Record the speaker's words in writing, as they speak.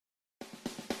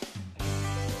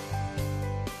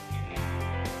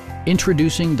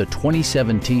Introducing the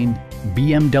 2017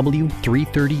 BMW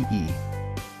 330e.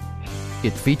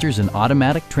 It features an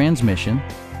automatic transmission,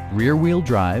 rear-wheel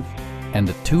drive, and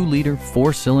a 2-liter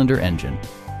 4-cylinder engine.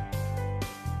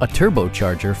 A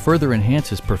turbocharger further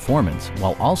enhances performance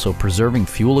while also preserving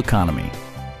fuel economy.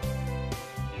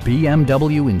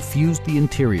 BMW infused the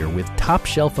interior with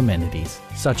top-shelf amenities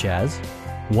such as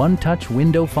one-touch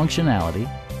window functionality,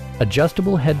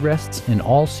 adjustable headrests in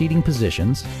all seating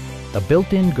positions, a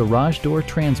built-in garage door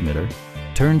transmitter,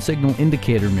 turn signal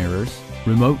indicator mirrors,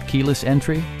 remote keyless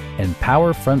entry, and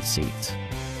power front seats.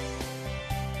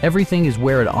 Everything is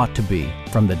where it ought to be,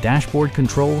 from the dashboard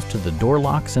controls to the door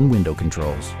locks and window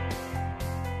controls.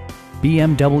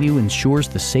 BMW ensures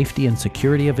the safety and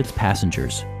security of its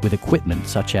passengers with equipment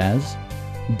such as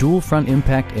dual front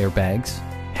impact airbags,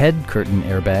 head curtain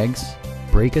airbags,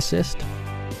 brake assist,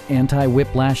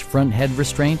 anti-whiplash front head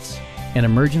restraints, an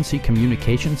emergency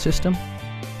communication system,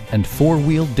 and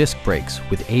 4-wheel disc brakes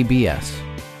with ABS.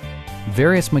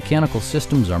 Various mechanical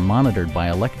systems are monitored by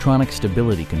electronic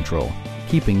stability control,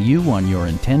 keeping you on your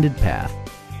intended path.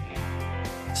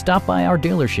 Stop by our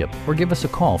dealership or give us a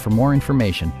call for more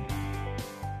information.